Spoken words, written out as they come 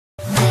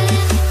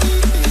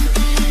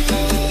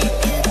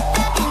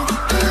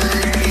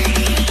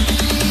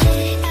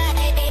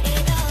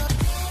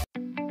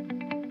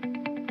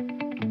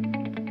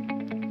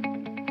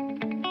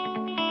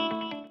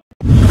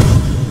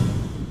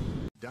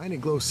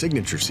Dyna-Glow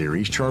Signature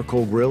Series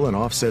charcoal grill and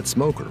offset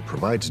smoker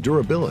provides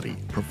durability,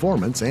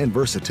 performance, and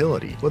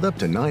versatility with up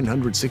to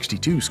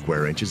 962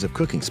 square inches of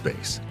cooking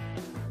space.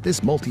 This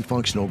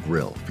multifunctional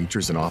grill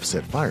features an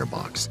offset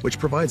firebox, which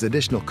provides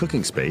additional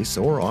cooking space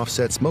or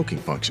offset smoking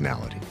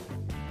functionality.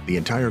 The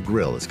entire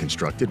grill is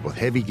constructed with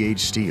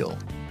heavy-gauge steel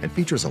and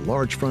features a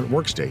large front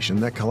workstation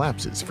that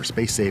collapses for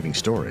space-saving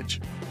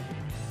storage.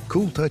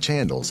 Cool touch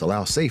handles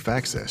allow safe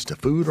access to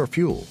food or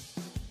fuel.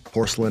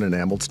 Porcelain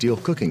enameled steel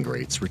cooking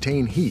grates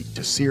retain heat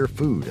to sear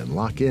food and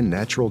lock in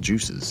natural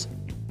juices,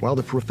 while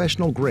the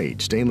professional grade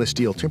stainless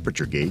steel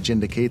temperature gauge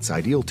indicates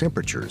ideal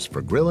temperatures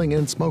for grilling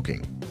and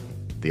smoking.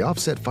 The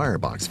offset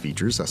firebox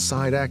features a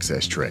side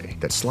access tray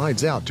that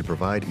slides out to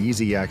provide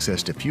easy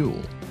access to fuel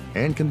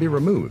and can be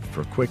removed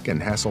for quick and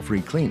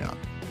hassle-free cleanup.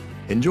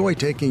 Enjoy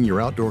taking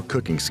your outdoor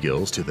cooking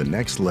skills to the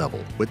next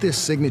level with this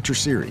Signature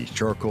Series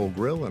charcoal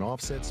grill and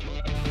offset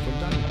smoker from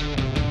Dyna-Glow.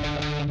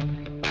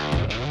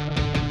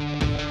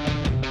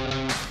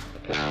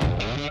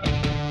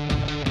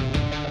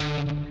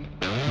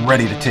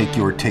 Ready to take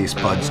your taste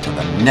buds to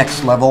the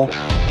next level?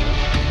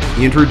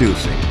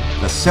 Introducing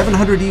the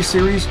 700E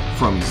series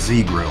from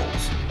Z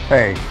Grills.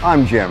 Hey,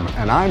 I'm Jim,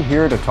 and I'm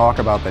here to talk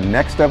about the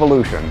next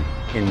evolution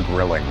in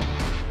grilling.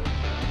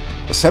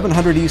 The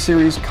 700E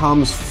series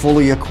comes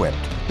fully equipped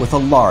with a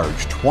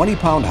large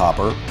 20-pound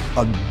hopper,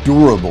 a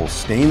durable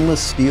stainless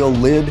steel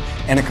lid,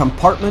 and a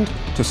compartment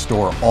to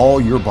store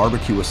all your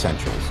barbecue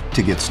essentials.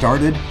 To get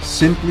started,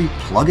 simply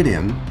plug it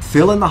in,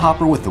 fill in the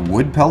hopper with the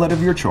wood pellet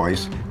of your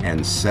choice,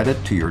 and set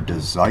it to your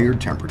desired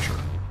temperature.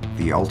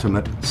 The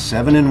ultimate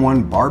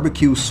 7-in-1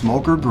 barbecue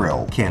smoker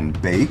grill can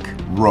bake,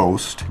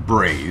 roast,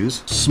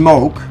 braise,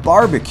 smoke,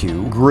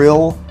 barbecue,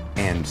 grill,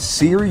 and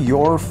sear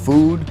your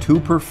food to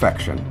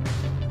perfection.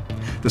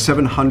 The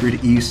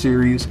 700E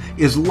series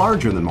is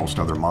larger than most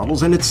other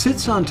models, and it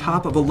sits on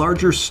top of a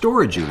larger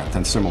storage unit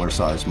than similar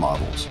sized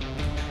models.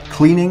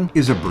 Cleaning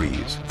is a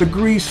breeze. The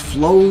grease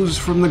flows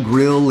from the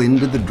grill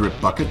into the drip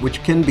bucket,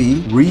 which can be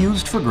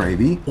reused for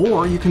gravy,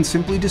 or you can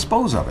simply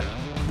dispose of it.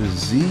 The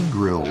Z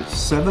Grill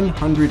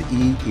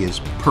 700E is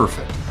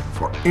perfect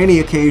for any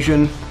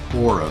occasion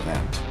or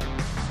event.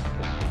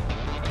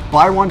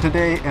 Buy one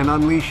today and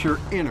unleash your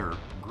inner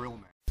grill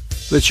man.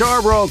 The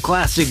Charbroil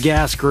Classic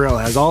Gas Grill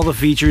has all the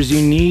features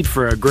you need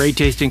for a great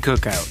tasting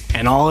cookout,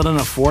 and all at an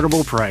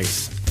affordable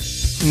price.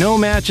 No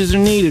matches are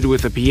needed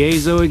with a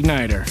piezo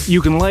igniter.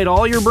 You can light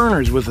all your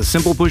burners with a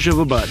simple push of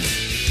a button.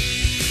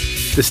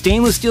 The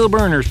stainless steel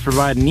burners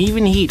provide an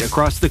even heat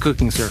across the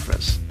cooking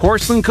surface.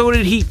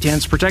 Porcelain-coated heat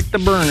tents protect the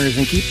burners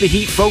and keep the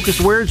heat focused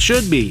where it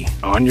should be,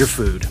 on your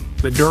food.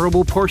 The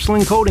durable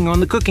porcelain coating on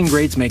the cooking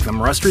grates make them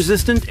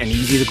rust-resistant and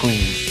easy to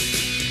clean.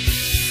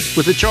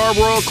 With the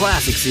Charbroil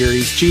Classic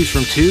series, choose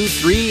from 2,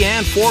 3,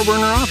 and 4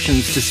 burner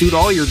options to suit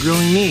all your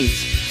grilling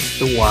needs.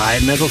 The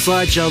wide metal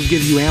side shelves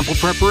give you ample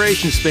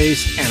preparation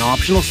space, and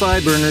optional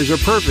side burners are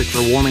perfect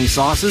for warming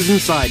sauces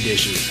and side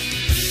dishes.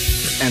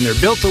 And they're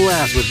built to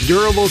last with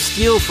durable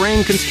steel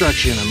frame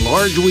construction and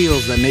large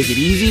wheels that make it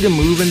easy to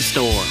move and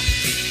store.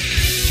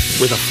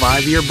 With a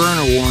 5-year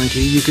burner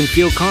warranty, you can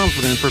feel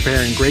confident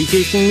preparing great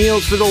tasting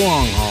meals for the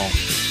long haul.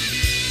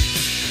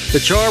 The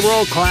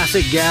Charbroil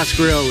Classic Gas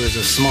Grill is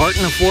a smart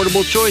and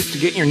affordable choice to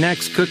get your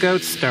next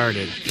cookout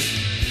started.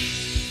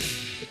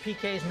 The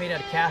PK is made out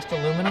of cast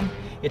aluminum.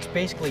 It's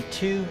basically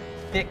 2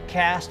 thick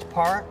cast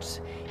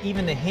parts.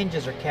 Even the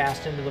hinges are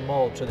cast into the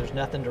mold, so there's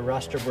nothing to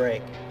rust or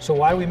break. So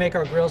why do we make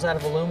our grills out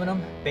of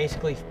aluminum?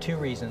 Basically 2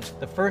 reasons.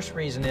 The first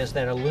reason is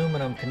that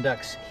aluminum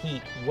conducts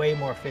heat way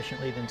more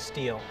efficiently than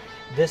steel.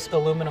 This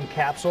aluminum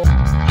capsule